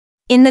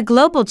In the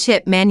global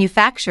chip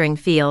manufacturing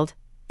field,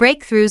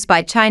 breakthroughs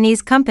by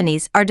Chinese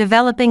companies are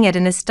developing at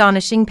an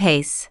astonishing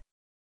pace.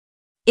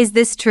 Is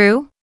this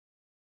true?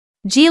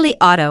 Geely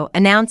Auto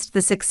announced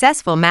the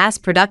successful mass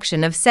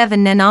production of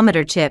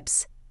 7nm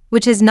chips,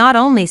 which has not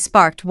only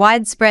sparked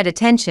widespread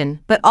attention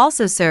but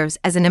also serves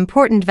as an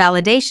important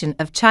validation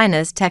of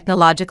China's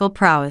technological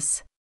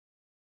prowess.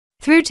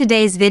 Through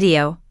today's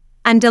video,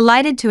 I'm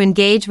delighted to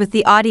engage with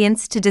the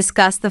audience to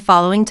discuss the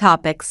following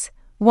topics.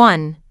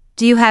 1.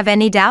 Do you have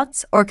any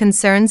doubts or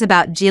concerns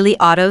about Geely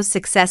Auto's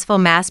successful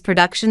mass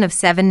production of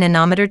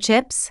 7nm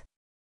chips?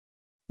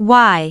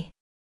 Why?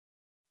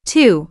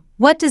 2.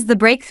 What does the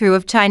breakthrough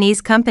of Chinese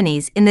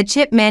companies in the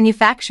chip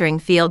manufacturing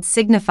field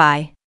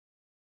signify?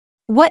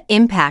 What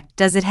impact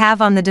does it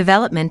have on the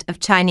development of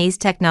Chinese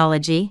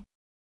technology?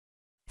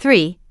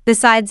 3.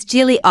 Besides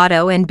Geely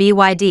Auto and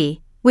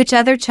BYD, which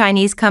other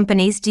Chinese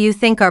companies do you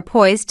think are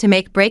poised to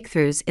make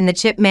breakthroughs in the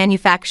chip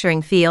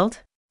manufacturing field?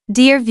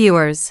 Dear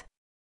viewers,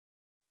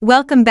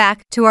 welcome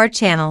back to our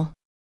channel.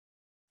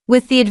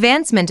 With the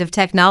advancement of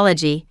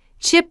technology,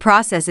 chip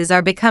processes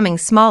are becoming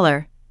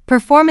smaller,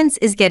 performance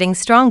is getting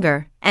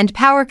stronger, and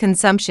power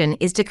consumption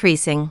is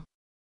decreasing.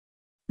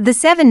 The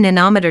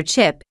 7nm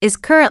chip is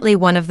currently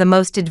one of the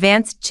most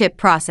advanced chip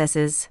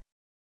processes.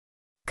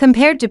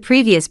 Compared to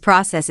previous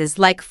processes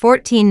like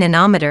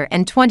 14nm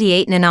and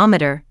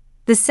 28nm,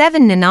 the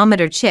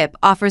 7nm chip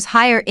offers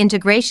higher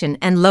integration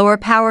and lower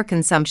power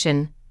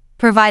consumption,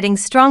 providing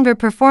stronger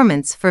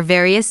performance for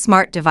various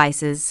smart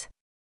devices.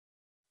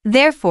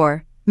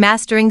 Therefore,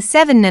 mastering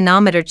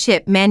 7nm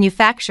chip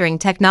manufacturing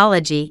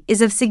technology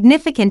is of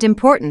significant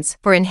importance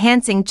for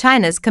enhancing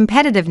China's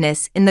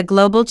competitiveness in the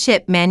global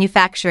chip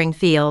manufacturing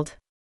field.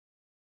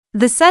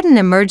 The sudden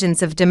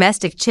emergence of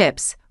domestic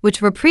chips,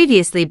 which were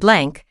previously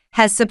blank,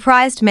 has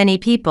surprised many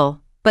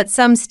people, but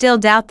some still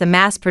doubt the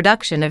mass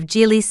production of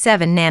Geely's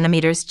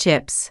 7nm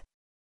chips.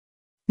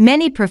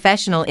 Many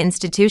professional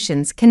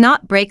institutions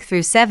cannot break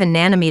through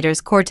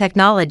 7nm core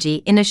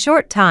technology in a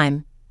short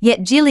time.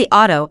 Yet Geely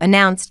Auto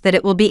announced that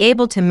it will be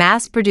able to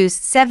mass-produce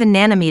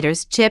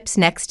 7nm chips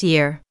next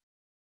year.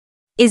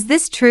 Is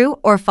this true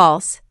or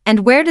false,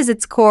 and where does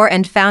its core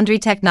and foundry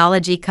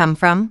technology come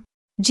from?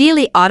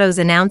 Geely Auto's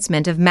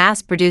announcement of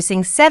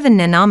mass-producing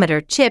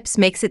 7nm chips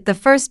makes it the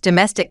first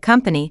domestic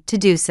company to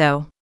do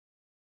so.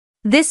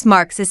 This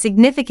marks a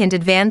significant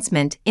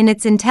advancement in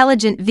its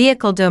intelligent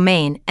vehicle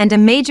domain and a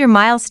major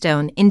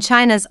milestone in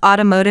China's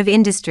automotive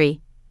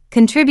industry,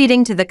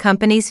 contributing to the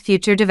company's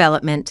future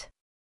development.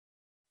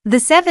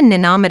 The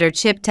 7nm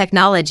chip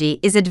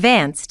technology is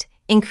advanced,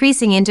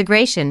 increasing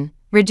integration,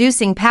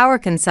 reducing power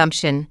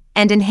consumption,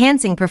 and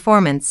enhancing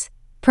performance,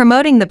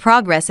 promoting the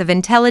progress of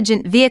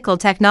intelligent vehicle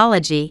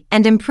technology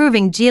and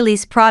improving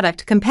Geely's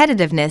product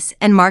competitiveness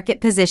and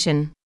market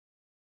position.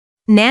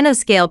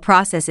 Nanoscale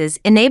processes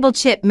enable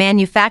chip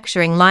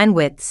manufacturing line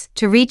widths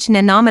to reach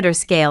nanometer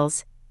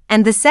scales,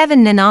 and the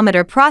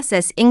 7nm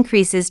process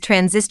increases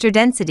transistor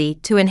density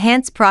to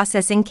enhance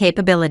processing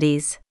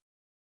capabilities.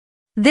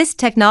 This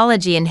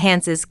technology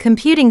enhances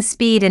computing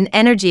speed and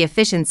energy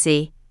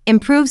efficiency,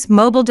 improves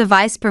mobile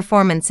device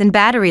performance and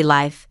battery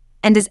life,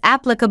 and is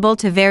applicable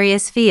to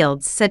various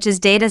fields such as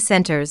data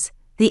centers,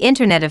 the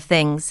Internet of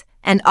Things,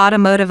 and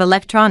automotive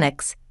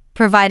electronics,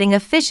 providing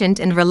efficient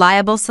and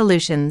reliable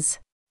solutions.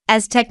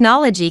 As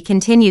technology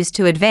continues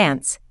to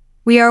advance,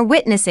 we are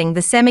witnessing the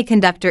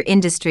semiconductor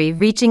industry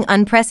reaching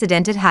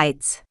unprecedented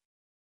heights.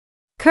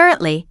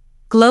 Currently,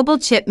 global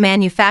chip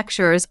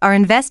manufacturers are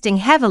investing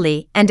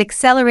heavily and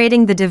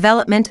accelerating the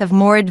development of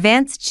more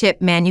advanced chip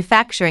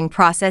manufacturing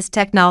process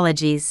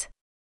technologies.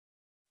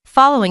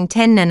 Following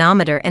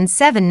 10nm and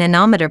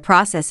 7nm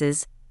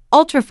processes,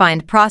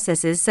 ultrafined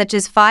processes such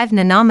as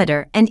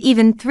 5nm and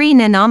even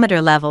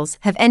 3nm levels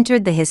have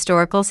entered the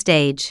historical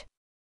stage.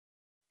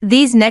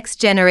 These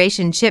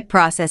next-generation chip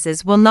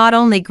processes will not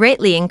only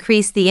greatly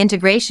increase the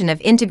integration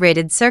of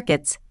integrated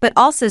circuits but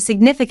also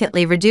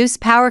significantly reduce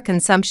power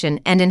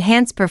consumption and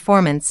enhance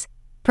performance,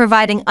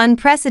 providing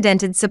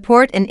unprecedented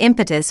support and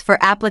impetus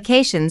for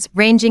applications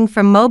ranging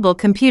from mobile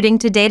computing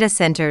to data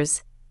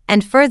centers,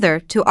 and further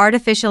to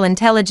artificial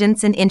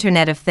intelligence and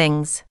Internet of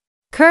Things.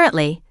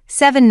 Currently,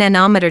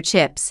 7nm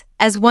chips,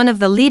 as one of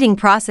the leading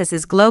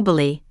processes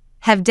globally,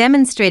 have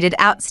demonstrated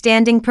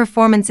outstanding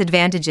performance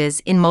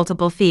advantages in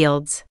multiple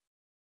fields.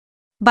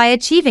 By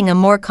achieving a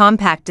more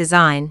compact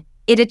design,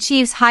 it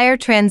achieves higher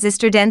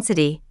transistor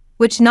density,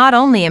 which not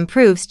only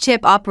improves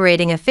chip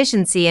operating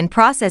efficiency and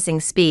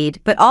processing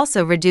speed but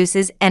also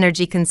reduces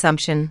energy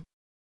consumption.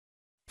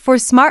 For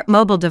smart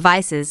mobile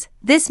devices,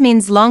 this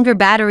means longer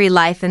battery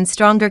life and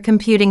stronger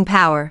computing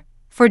power.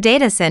 For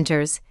data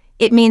centers,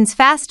 it means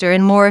faster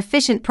and more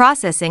efficient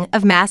processing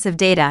of massive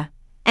data.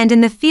 And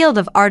in the field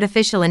of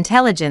artificial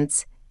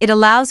intelligence, it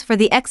allows for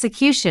the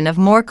execution of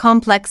more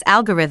complex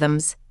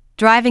algorithms,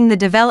 driving the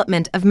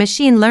development of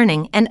machine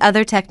learning and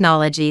other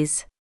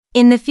technologies.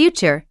 In the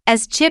future,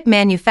 as chip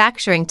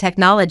manufacturing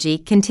technology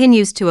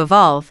continues to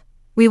evolve,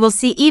 we will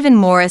see even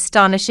more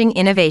astonishing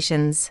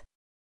innovations.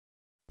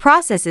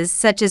 Processes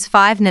such as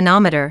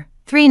 5nm,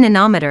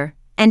 3nm,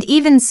 and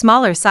even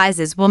smaller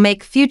sizes will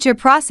make future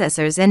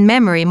processors and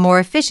memory more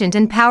efficient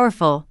and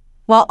powerful,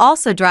 while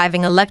also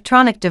driving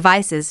electronic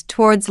devices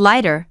towards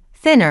lighter,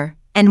 thinner,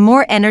 and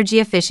more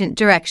energy-efficient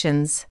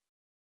directions.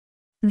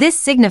 This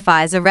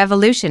signifies a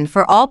revolution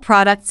for all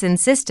products and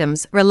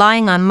systems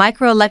relying on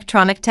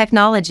microelectronic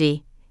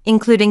technology,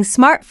 including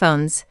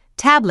smartphones,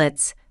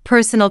 tablets,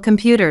 personal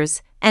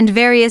computers, and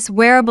various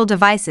wearable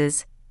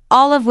devices,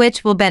 all of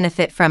which will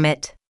benefit from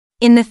it.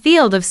 In the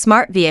field of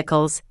smart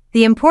vehicles,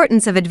 the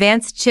importance of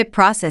advanced chip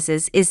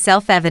processes is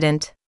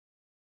self-evident.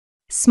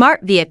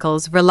 Smart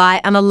vehicles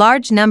rely on a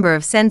large number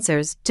of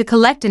sensors to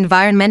collect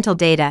environmental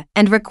data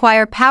and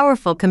require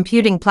powerful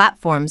computing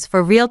platforms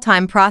for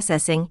real-time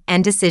processing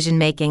and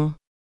decision-making.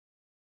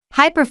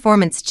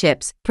 High-performance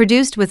chips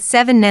produced with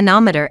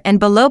 7nm and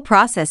below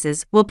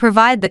processes will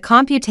provide the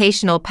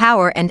computational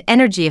power and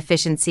energy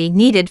efficiency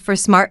needed for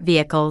smart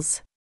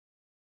vehicles.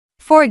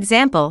 For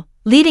example,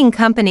 leading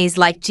companies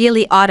like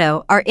Geely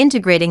Auto are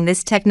integrating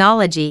this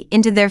technology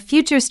into their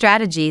future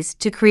strategies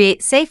to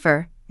create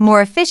safer,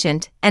 more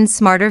efficient, and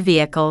smarter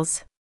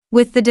vehicles.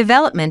 With the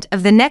development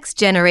of the next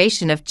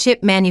generation of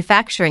chip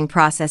manufacturing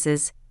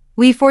processes,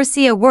 we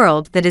foresee a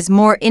world that is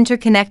more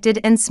interconnected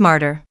and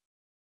smarter.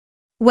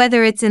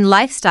 Whether it's in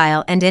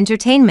lifestyle and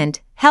entertainment,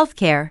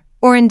 healthcare,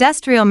 or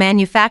industrial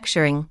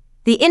manufacturing,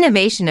 the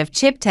innovation of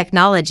chip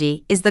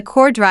technology is the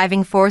core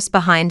driving force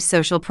behind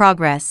social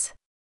progress.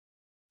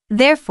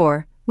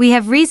 Therefore, we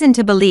have reason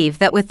to believe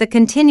that with the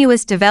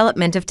continuous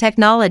development of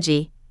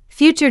technology,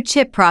 future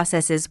chip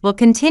processes will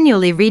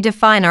continually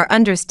redefine our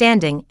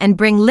understanding and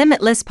bring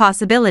limitless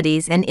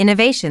possibilities and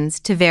innovations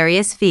to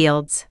various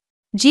fields.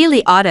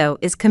 Geely Auto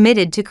is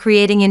committed to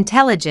creating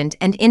intelligent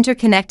and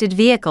interconnected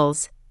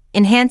vehicles,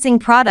 enhancing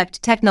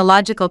product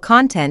technological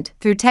content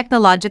through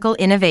technological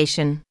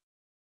innovation.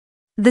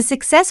 The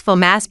successful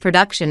mass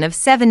production of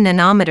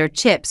 7nm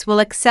chips will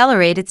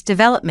accelerate its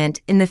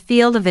development in the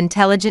field of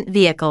intelligent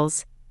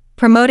vehicles,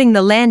 promoting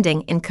the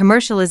landing and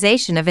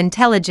commercialization of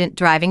intelligent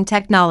driving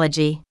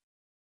technology.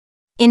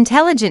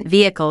 Intelligent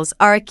vehicles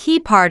are a key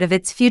part of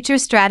its future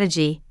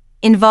strategy,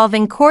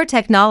 involving core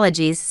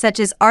technologies such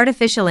as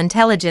artificial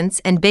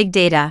intelligence and big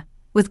data,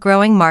 with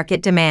growing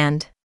market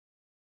demand.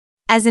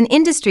 As an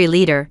industry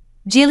leader,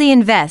 Geely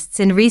invests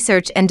in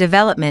research and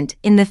development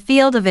in the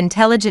field of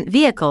intelligent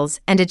vehicles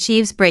and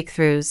achieves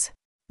breakthroughs.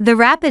 The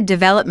rapid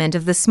development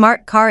of the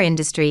smart car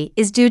industry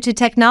is due to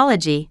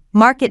technology,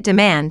 market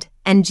demand,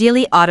 and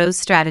Geely Auto's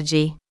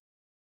strategy.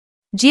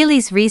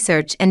 Geely's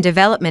research and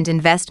development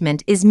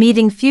investment is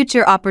meeting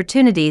future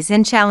opportunities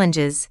and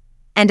challenges,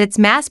 and its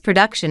mass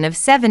production of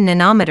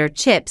 7nm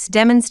chips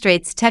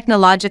demonstrates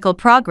technological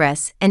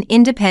progress and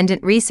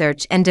independent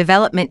research and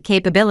development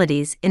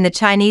capabilities in the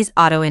Chinese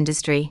auto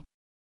industry.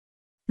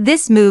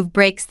 This move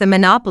breaks the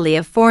monopoly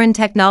of foreign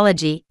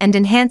technology and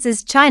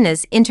enhances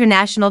China's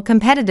international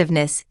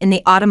competitiveness in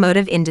the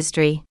automotive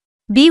industry.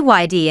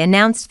 BYD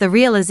announced the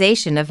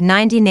realization of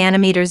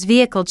 90nm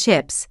vehicle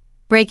chips,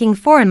 breaking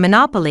foreign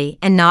monopoly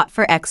and not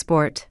for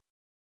export.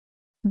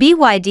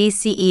 BYD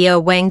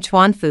CEO Wang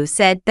Chuanfu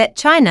said that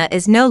China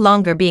is no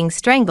longer being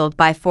strangled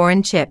by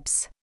foreign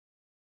chips.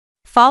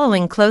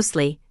 Following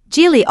closely,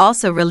 Geely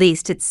also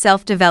released its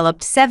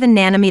self-developed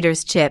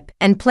 7nm chip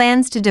and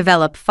plans to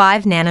develop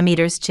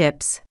 5nm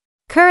chips.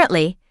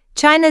 Currently,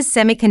 China's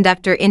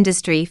semiconductor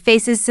industry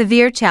faces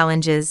severe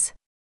challenges.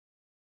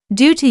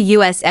 Due to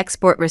U.S.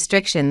 export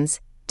restrictions,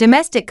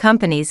 domestic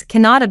companies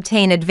cannot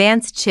obtain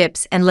advanced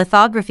chips and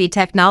lithography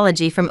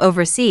technology from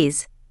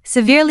overseas,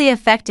 severely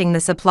affecting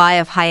the supply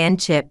of high-end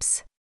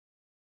chips.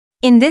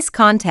 In this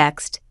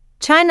context,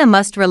 China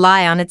must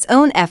rely on its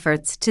own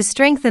efforts to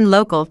strengthen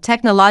local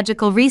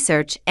technological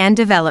research and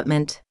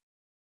development.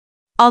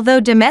 Although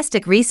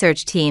domestic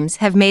research teams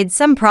have made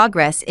some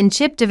progress in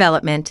chip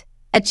development,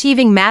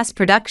 achieving mass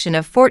production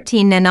of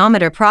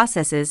 14nm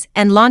processes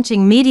and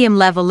launching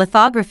medium-level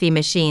lithography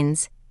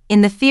machines,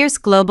 in the fierce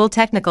global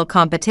technical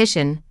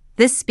competition,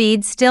 this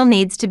speed still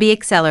needs to be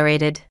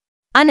accelerated.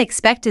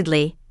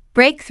 Unexpectedly,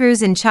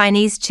 breakthroughs in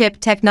Chinese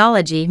chip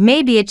technology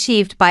may be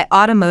achieved by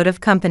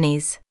automotive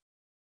companies.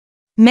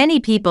 Many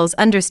people's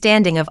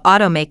understanding of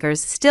automakers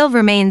still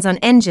remains on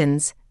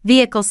engines,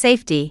 vehicle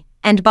safety,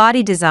 and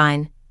body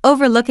design,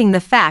 overlooking the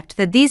fact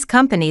that these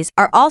companies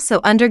are also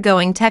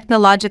undergoing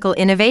technological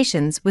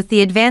innovations with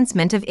the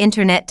advancement of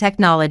internet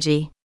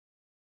technology.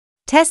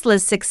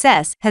 Tesla's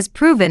success has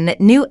proven that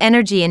new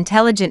energy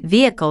intelligent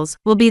vehicles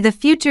will be the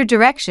future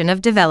direction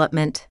of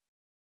development.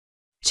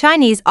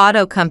 Chinese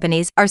auto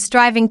companies are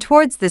striving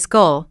towards this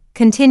goal,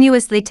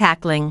 continuously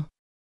tackling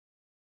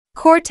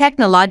core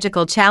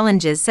technological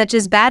challenges such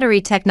as battery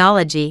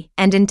technology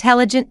and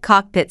intelligent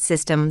cockpit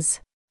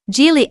systems.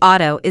 Geely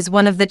Auto is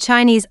one of the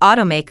Chinese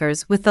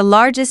automakers with the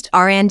largest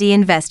R&D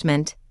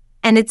investment,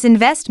 and its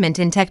investment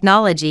in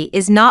technology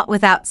is not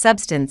without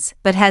substance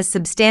but has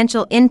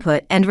substantial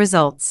input and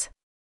results.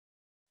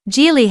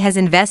 Geely has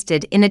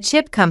invested in a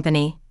chip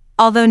company.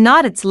 Although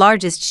not its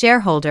largest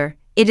shareholder,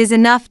 it is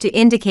enough to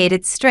indicate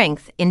its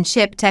strength in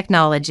chip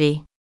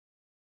technology.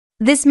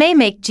 This may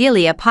make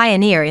Geely a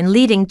pioneer in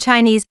leading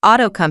Chinese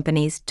auto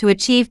companies to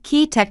achieve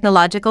key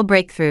technological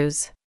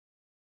breakthroughs.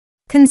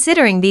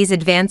 Considering these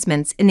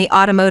advancements in the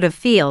automotive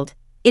field,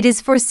 it is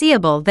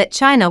foreseeable that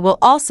China will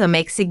also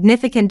make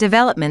significant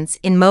developments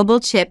in mobile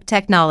chip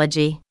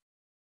technology.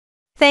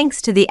 Thanks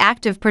to the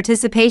active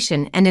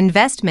participation and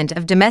investment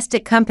of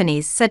domestic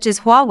companies such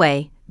as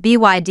Huawei,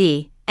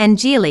 BYD, and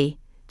Geely,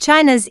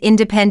 China's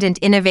independent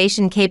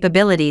innovation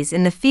capabilities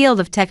in the field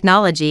of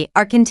technology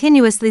are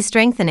continuously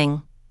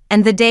strengthening,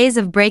 and the days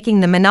of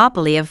breaking the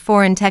monopoly of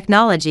foreign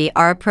technology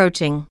are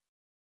approaching.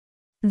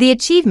 The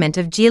achievement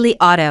of Geely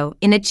Auto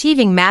in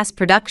achieving mass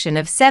production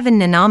of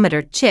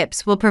 7nm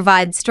chips will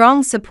provide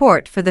strong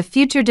support for the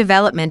future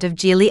development of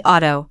Geely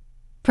Auto,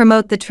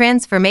 promote the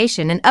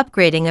transformation and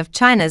upgrading of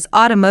China's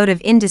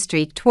automotive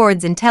industry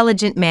towards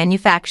intelligent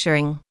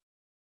manufacturing.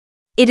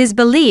 It is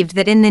believed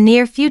that in the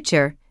near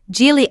future,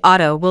 Geely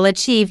Auto will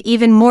achieve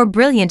even more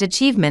brilliant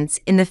achievements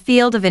in the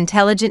field of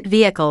intelligent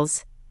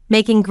vehicles,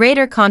 making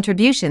greater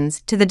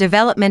contributions to the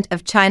development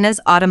of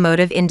China's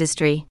automotive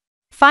industry.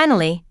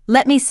 Finally,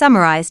 let me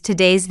summarize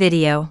today's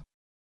video.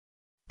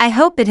 I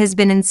hope it has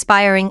been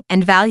inspiring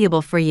and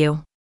valuable for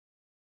you.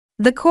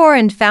 The core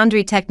and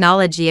foundry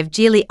technology of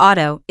Geely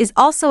Auto is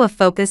also a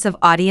focus of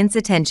audience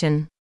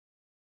attention.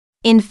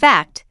 In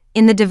fact,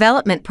 in the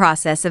development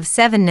process of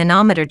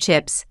 7nm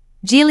chips,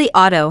 Geely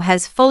Auto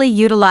has fully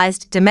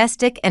utilized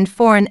domestic and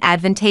foreign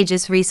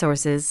advantageous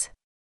resources.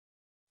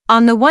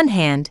 On the one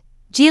hand,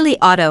 Geely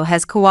Auto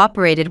has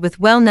cooperated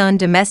with well-known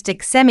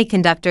domestic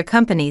semiconductor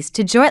companies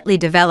to jointly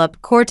develop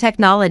core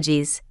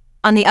technologies.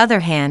 On the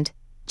other hand,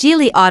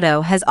 Geely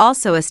Auto has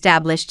also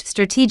established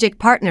strategic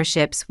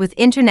partnerships with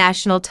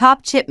international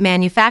top chip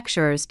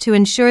manufacturers to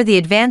ensure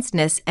the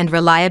advancedness and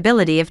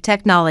reliability of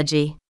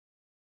technology.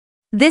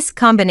 This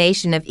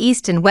combination of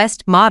East and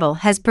West model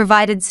has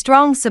provided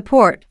strong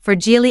support for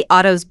Geely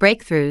Auto's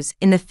breakthroughs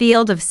in the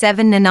field of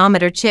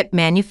 7nm chip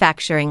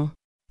manufacturing.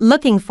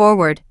 Looking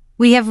forward,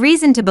 we have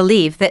reason to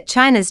believe that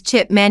China's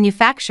chip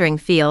manufacturing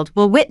field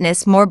will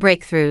witness more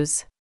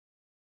breakthroughs.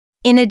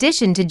 In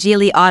addition to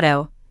Geely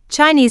Auto,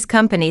 Chinese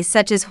companies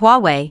such as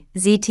Huawei,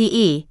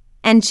 ZTE,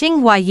 and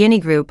Tsinghua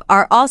Unigroup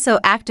are also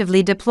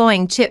actively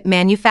deploying chip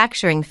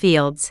manufacturing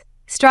fields,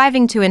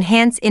 striving to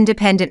enhance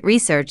independent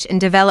research and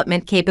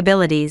development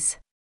capabilities.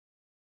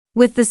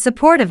 With the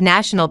support of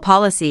national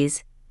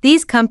policies,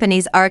 these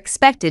companies are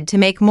expected to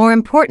make more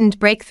important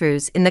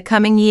breakthroughs in the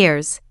coming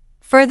years,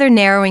 further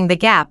narrowing the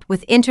gap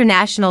with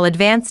international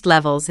advanced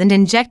levels and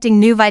injecting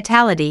new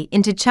vitality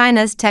into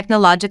China's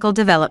technological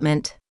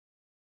development.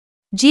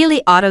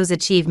 Geely Auto's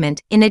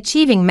achievement in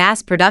achieving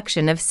mass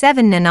production of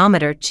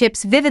 7nm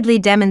chips vividly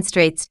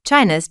demonstrates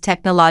China's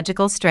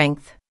technological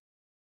strength.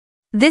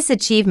 This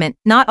achievement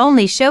not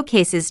only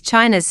showcases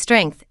China's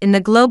strength in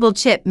the global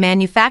chip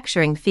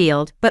manufacturing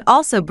field but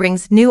also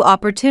brings new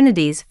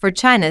opportunities for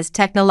China's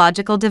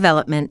technological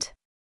development.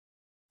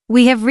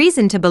 We have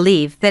reason to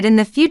believe that in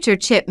the future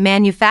chip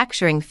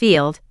manufacturing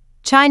field,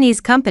 Chinese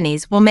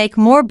companies will make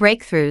more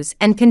breakthroughs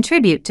and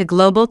contribute to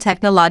global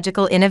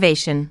technological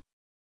innovation.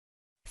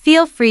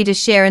 Feel free to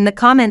share in the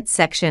comments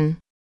section.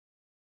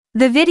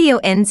 The video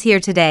ends here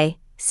today.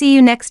 See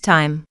you next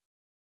time.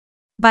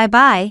 Bye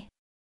bye.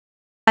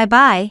 Bye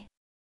bye.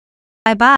 Bye bye.